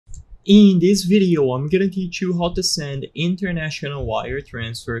In this video, I'm gonna teach you how to send international wire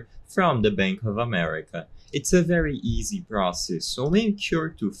transfer from the Bank of America. It's a very easy process, so make sure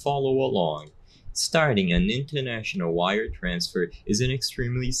to follow along. Starting an international wire transfer is an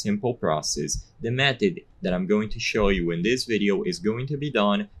extremely simple process. The method that I'm going to show you in this video is going to be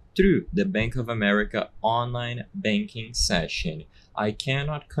done through the Bank of America online banking session. I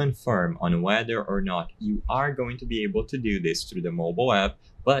cannot confirm on whether or not you are going to be able to do this through the mobile app,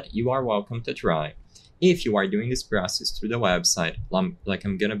 but you are welcome to try. If you are doing this process through the website, like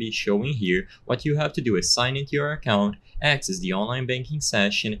I'm gonna be showing here, what you have to do is sign into your account, access the online banking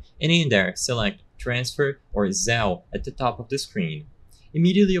session, and in there select Transfer or Zelle at the top of the screen.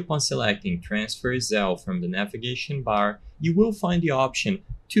 Immediately upon selecting Transfer Zelle from the navigation bar, you will find the option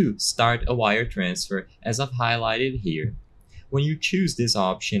to start a wire transfer as I've highlighted here. When you choose this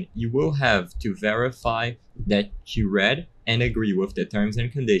option, you will have to verify that you read and agree with the terms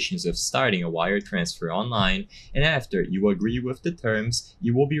and conditions of starting a wire transfer online, and after you agree with the terms,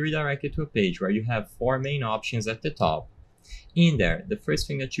 you will be redirected to a page where you have four main options at the top. In there, the first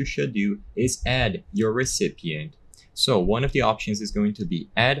thing that you should do is add your recipient. So one of the options is going to be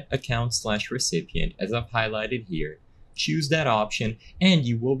add account/recipient, as I've highlighted here. Choose that option and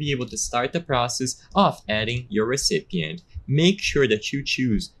you will be able to start the process of adding your recipient. Make sure that you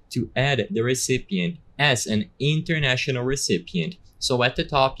choose to add the recipient as an international recipient. So at the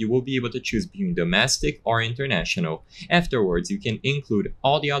top, you will be able to choose between domestic or international. Afterwards, you can include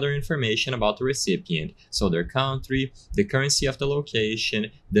all the other information about the recipient. So their country, the currency of the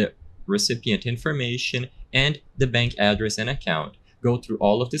location, the recipient information, and the bank address and account. Go through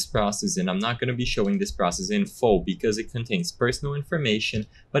all of this process, and I'm not going to be showing this process in full because it contains personal information,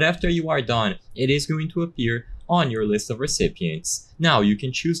 but after you are done, it is going to appear on your list of recipients. Now you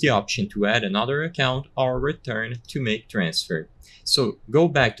can choose the option to add another account or return to make transfer. So go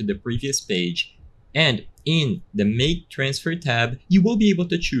back to the previous page, and in the Make Transfer tab, you will be able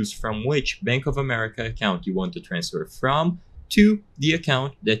to choose from which Bank of America account you want to transfer from to the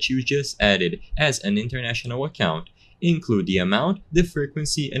account that you just added as an international account. Include the amount, the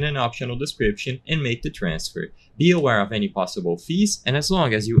frequency, and an optional description, and make the transfer. Be aware of any possible fees, and as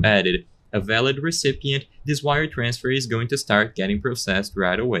long as you added a valid recipient, this wire transfer is going to start getting processed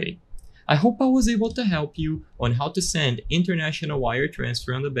right away. I hope I was able to help you on how to send international wire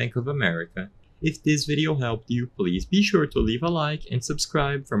transfer on the Bank of America. If this video helped you, please be sure to leave a like and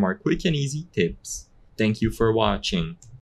subscribe for more quick and easy tips. Thank you for watching.